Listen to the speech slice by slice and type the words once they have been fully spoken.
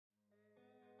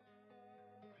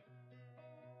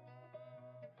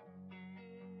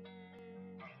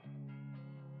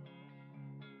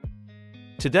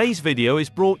Today's video is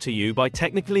brought to you by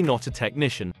Technically Not a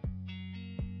Technician.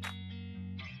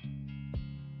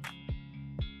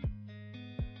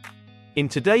 In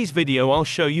today's video I'll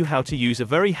show you how to use a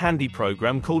very handy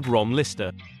program called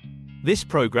ROMLister. This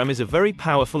program is a very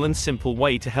powerful and simple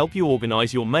way to help you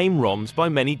organize your MAME ROMs by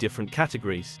many different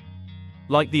categories,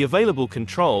 like the available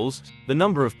controls, the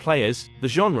number of players, the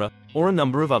genre, or a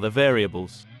number of other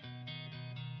variables.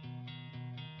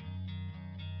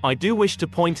 I do wish to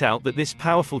point out that this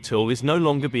powerful tool is no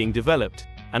longer being developed,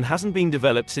 and hasn't been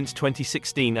developed since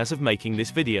 2016 as of making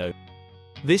this video.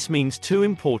 This means two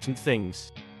important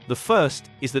things. The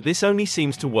first is that this only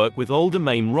seems to work with older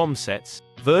MAME ROM sets,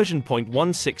 version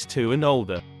 0.162 and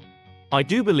older. I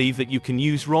do believe that you can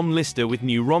use ROMLister with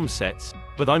new ROM sets,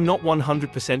 but I'm not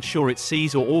 100% sure it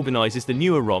sees or organizes the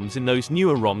newer ROMs in those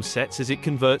newer ROM sets, as it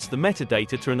converts the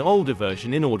metadata to an older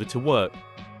version in order to work.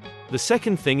 The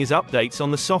second thing is updates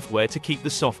on the software to keep the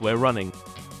software running.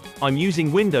 I'm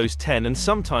using Windows 10 and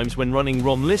sometimes when running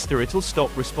ROMLister it'll stop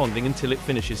responding until it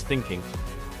finishes thinking.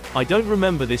 I don't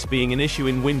remember this being an issue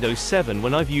in Windows 7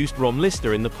 when I've used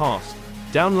ROMLister in the past.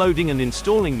 Downloading and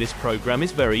installing this program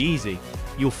is very easy.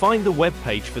 You'll find the web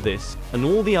page for this, and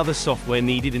all the other software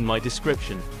needed in my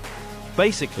description.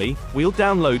 Basically, we'll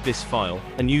download this file,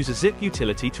 and use a zip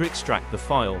utility to extract the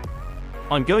file.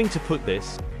 I'm going to put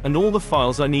this, and all the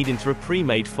files I need into a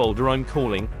pre-made folder I'm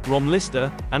calling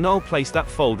ROMLister, and I'll place that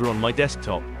folder on my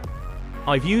desktop.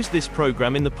 I've used this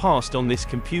program in the past on this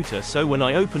computer, so when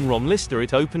I open ROMLister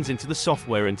it opens into the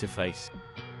software interface.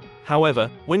 However,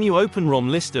 when you open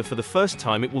ROMLister for the first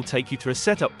time it will take you to a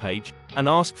setup page, and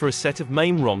ask for a set of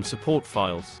MAME Rom support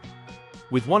files,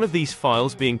 with one of these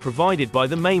files being provided by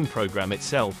the MAME program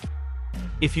itself.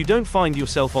 If you don't find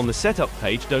yourself on the setup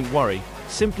page, don't worry,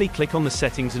 simply click on the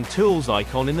settings and tools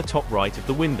icon in the top right of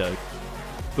the window.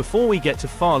 Before we get too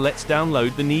far, let's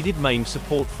download the needed MAME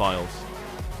support files.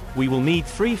 We will need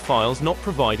 3 files not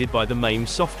provided by the MAME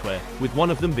software, with one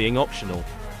of them being optional.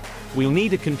 We'll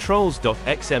need a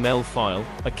controls.xml file,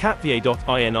 a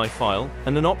catva.ini file,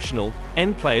 and an optional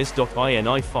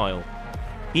nplayers.ini file.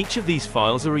 Each of these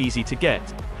files are easy to get,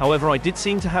 however I did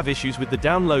seem to have issues with the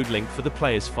download link for the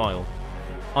players file.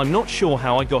 I'm not sure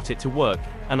how I got it to work,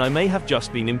 and I may have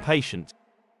just been impatient.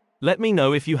 Let me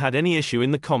know if you had any issue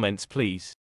in the comments,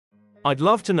 please. I'd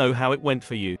love to know how it went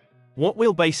for you. What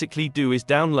we'll basically do is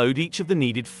download each of the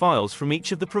needed files from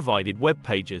each of the provided web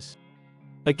pages.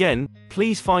 Again,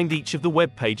 please find each of the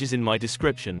web pages in my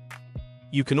description.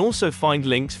 You can also find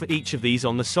links for each of these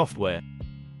on the software.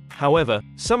 However,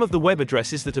 some of the web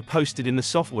addresses that are posted in the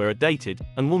software are dated,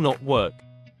 and will not work.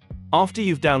 After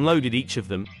you've downloaded each of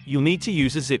them, you'll need to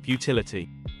use a zip utility.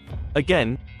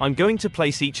 Again, I'm going to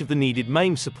place each of the needed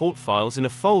MAME support files in a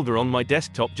folder on my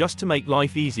desktop just to make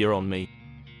life easier on me.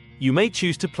 You may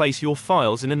choose to place your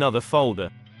files in another folder.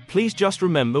 Please just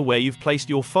remember where you've placed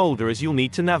your folder, as you'll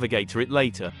need to navigate to it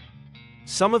later.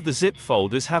 Some of the zip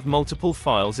folders have multiple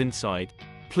files inside.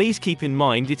 Please keep in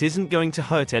mind it isn't going to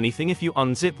hurt anything if you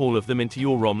unzip all of them into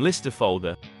your ROMLister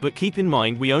folder, but keep in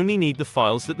mind we only need the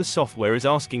files that the software is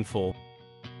asking for.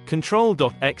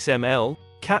 Control.xml,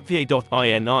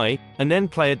 catva.ini, and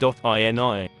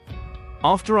nplayer.ini.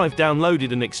 After I've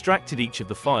downloaded and extracted each of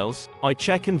the files, I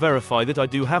check and verify that I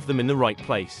do have them in the right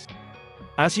place.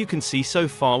 As you can see, so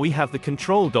far we have the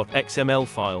control.xml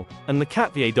file, and the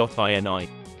catva.ini.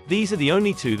 These are the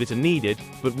only 2 that are needed,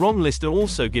 but ROMLister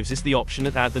also gives us the option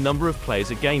to add the number of players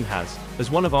a game has,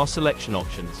 as one of our selection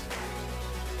options.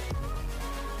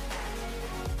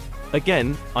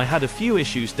 Again, I had a few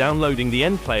issues downloading the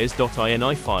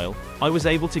nplayers.ini file. I was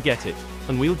able to get it,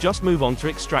 and we'll just move on to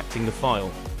extracting the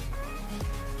file.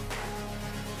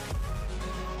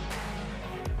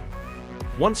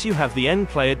 Once you have the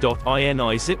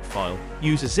nplayer.ini zip file,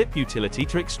 use a zip utility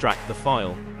to extract the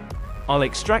file. I'll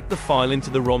extract the file into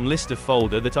the ROMLister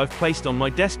folder that I've placed on my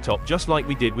desktop, just like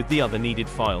we did with the other needed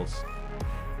files.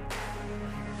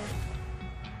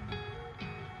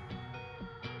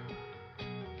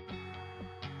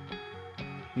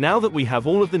 Now that we have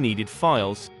all of the needed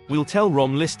files, we'll tell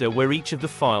ROMLister where each of the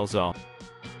files are.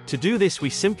 To do this, we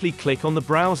simply click on the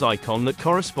browse icon that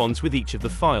corresponds with each of the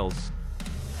files.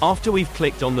 After we've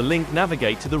clicked on the link,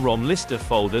 navigate to the ROMLister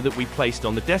folder that we placed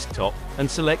on the desktop, and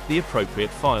select the appropriate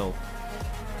file.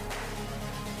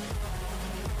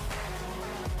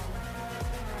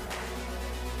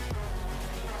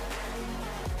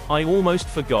 I almost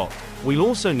forgot. We'll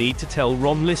also need to tell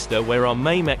ROMLister where our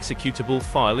MAME executable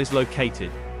file is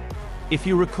located. If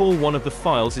you recall, one of the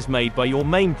files is made by your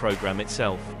MAME program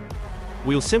itself.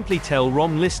 We'll simply tell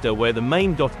ROMLister where the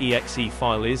mame.exe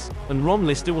file is, and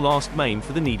ROMLister will ask MAME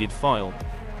for the needed file.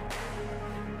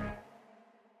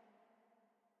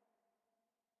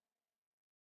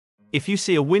 If you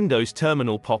see a Windows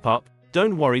terminal pop up,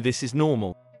 don't worry, this is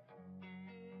normal.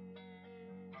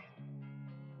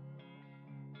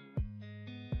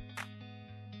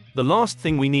 The last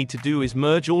thing we need to do is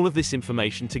merge all of this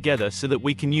information together so that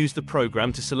we can use the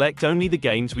program to select only the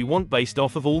games we want based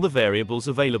off of all the variables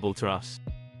available to us.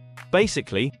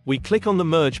 Basically, we click on the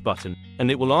Merge button, and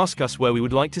it will ask us where we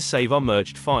would like to save our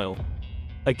merged file.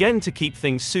 Again, to keep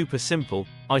things super simple,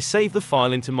 I save the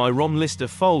file into my ROMLister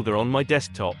folder on my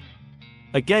desktop.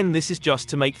 Again, this is just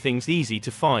to make things easy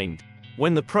to find.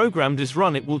 When the program does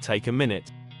run, it will take a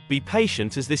minute. Be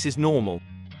patient, as this is normal.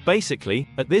 Basically,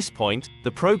 at this point,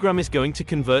 the program is going to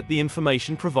convert the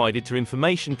information provided to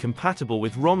information compatible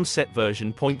with Romset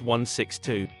version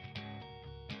 0.162.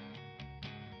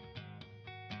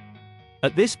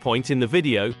 At this point in the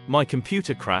video, my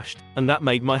computer crashed, and that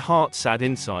made my heart sad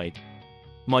inside.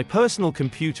 My personal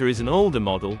computer is an older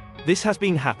model. This has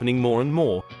been happening more and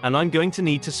more, and I'm going to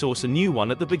need to source a new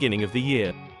one at the beginning of the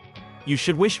year. You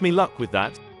should wish me luck with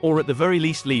that, or at the very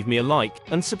least leave me a like,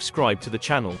 and subscribe to the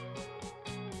channel.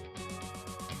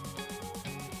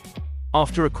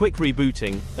 After a quick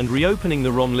rebooting, and reopening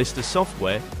the ROMLister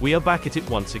software, we are back at it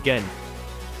once again.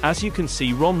 As you can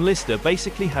see, ROMLister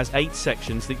basically has 8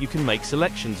 sections that you can make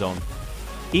selections on.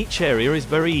 Each area is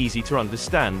very easy to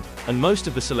understand, and most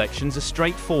of the selections are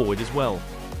straightforward as well.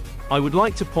 I would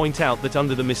like to point out that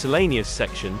under the miscellaneous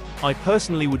section, I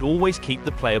personally would always keep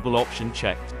the playable option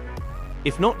checked.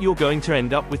 If not, you're going to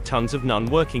end up with tons of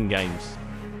non-working games.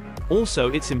 Also,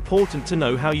 it's important to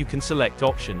know how you can select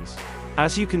options.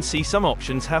 As you can see, some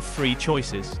options have 3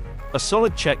 choices: a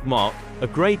solid check mark, a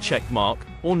grey check mark,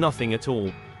 or nothing at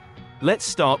all. Let's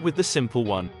start with the simple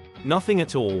one. Nothing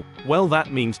at all. Well,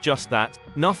 that means just that,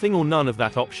 nothing or none of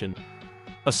that option.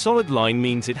 A solid line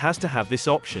means it has to have this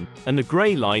option, and a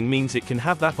grey line means it can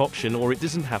have that option or it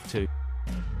doesn't have to.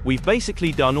 We've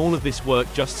basically done all of this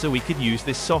work just so we could use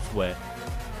this software.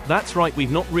 That's right,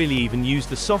 we've not really even used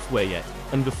the software yet,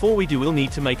 and before we do, we'll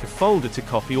need to make a folder to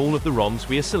copy all of the ROMs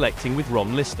we are selecting with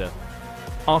ROMLister.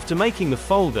 After making the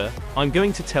folder, I'm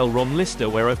going to tell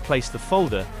ROMLister where I've placed the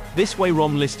folder. This way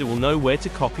ROMLister will know where to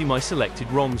copy my selected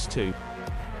ROMs to.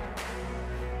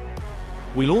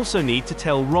 We'll also need to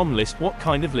tell ROMList what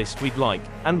kind of list we'd like,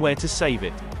 and where to save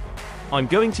it. I'm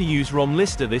going to use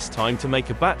ROMLister this time to make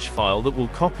a batch file that will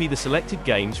copy the selected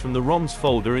games from the ROMs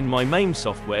folder in my MAME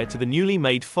software to the newly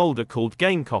made folder called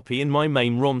Game Copy in my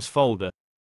MAME ROMs folder.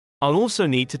 I'll also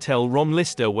need to tell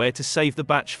ROMLister where to save the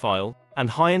batch file, and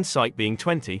hindsight being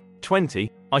 2020,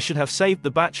 I should have saved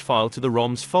the batch file to the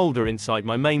ROMs folder inside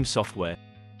my MAME software.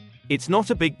 It's not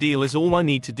a big deal, as all I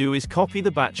need to do is copy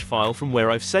the batch file from where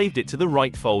I've saved it to the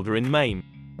right folder in MAME.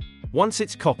 Once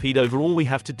it's copied over, all we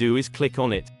have to do is click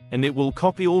on it, and it will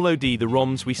copy all the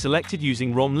ROMs we selected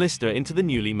using ROMLister into the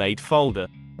newly made folder.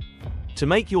 To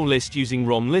make your list using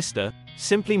ROMLister,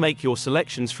 simply make your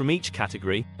selections from each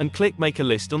category, and click Make a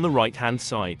List on the right-hand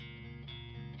side.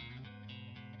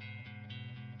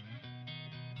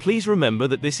 Please remember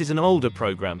that this is an older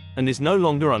program, and is no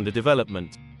longer under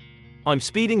development. I'm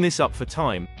speeding this up for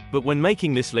time, but when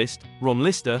making this list,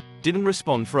 ROMLister didn't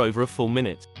respond for over a full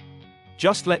minute.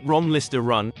 Just let ROMLister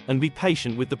run, and be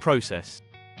patient with the process.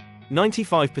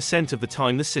 95% of the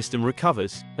time the system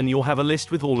recovers, and you'll have a list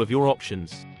with all of your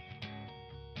options.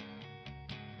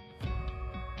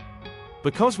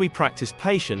 Because we practice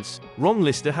patience,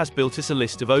 ROMLister has built us a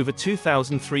list of over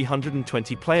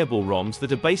 2,320 playable ROMs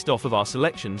that are based off of our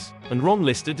selections, and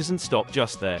ROMLister doesn't stop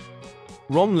just there.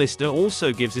 ROMLister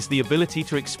also gives us the ability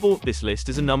to export this list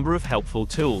as a number of helpful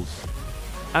tools.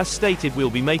 As stated, we'll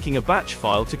be making a batch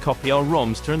file to copy our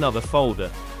ROMs to another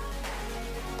folder.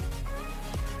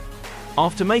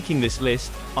 After making this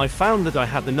list, I found that I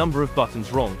had the number of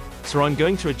buttons wrong, so I'm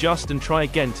going to adjust and try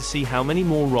again to see how many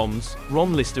more ROMs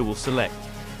ROMLister will select.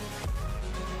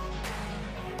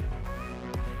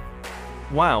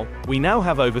 Wow, we now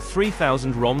have over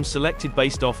 3,000 ROMs selected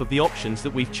based off of the options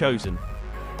that we've chosen.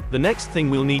 The next thing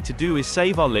we'll need to do is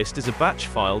save our list as a batch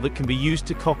file that can be used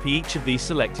to copy each of these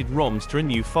selected ROMs to a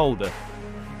new folder.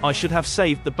 I should have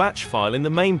saved the batch file in the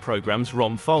main program's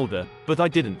ROM folder, but I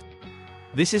didn't.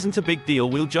 This isn't a big deal,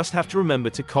 we'll just have to remember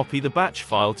to copy the batch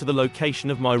file to the location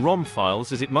of my ROM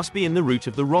files, as it must be in the root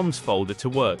of the ROMs folder to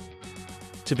work.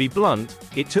 To be blunt,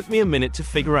 it took me a minute to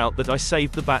figure out that I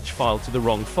saved the batch file to the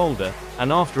wrong folder,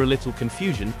 and after a little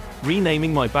confusion,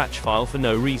 renaming my batch file for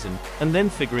no reason, and then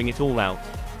figuring it all out.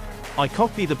 I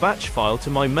copy the batch file to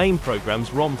my main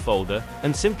program's ROM folder,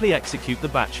 and simply execute the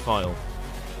batch file.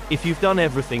 If you've done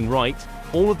everything right,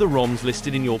 all of the ROMs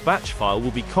listed in your batch file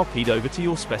will be copied over to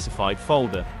your specified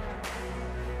folder.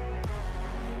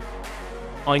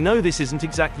 I know this isn't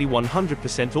exactly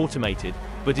 100% automated,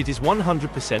 but it is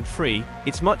 100% free.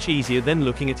 It's much easier than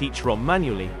looking at each ROM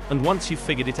manually, and once you've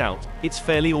figured it out, it's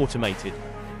fairly automated.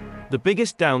 The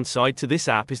biggest downside to this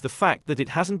app is the fact that it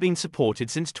hasn't been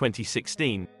supported since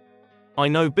 2016. I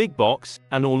know Big Box,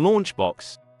 and/or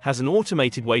Launchbox, has an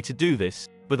automated way to do this,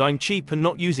 but I'm cheap and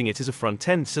not using it as a front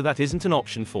end, so that isn't an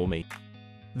option for me.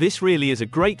 This really is a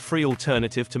great free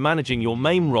alternative to managing your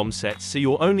MAME Romsets, so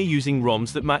you're only using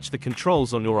ROMs that match the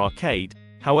controls on your arcade.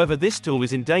 However, this tool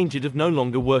is endangered of no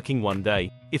longer working one day,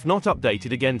 if not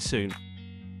updated again soon.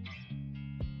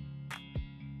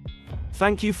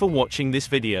 Thank you for watching this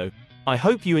video. I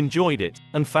hope you enjoyed it,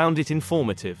 and found it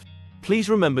informative. Please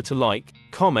remember to like,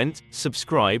 comment,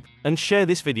 subscribe, and share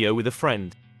this video with a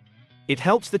friend. It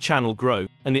helps the channel grow,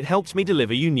 and it helps me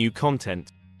deliver you new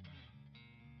content.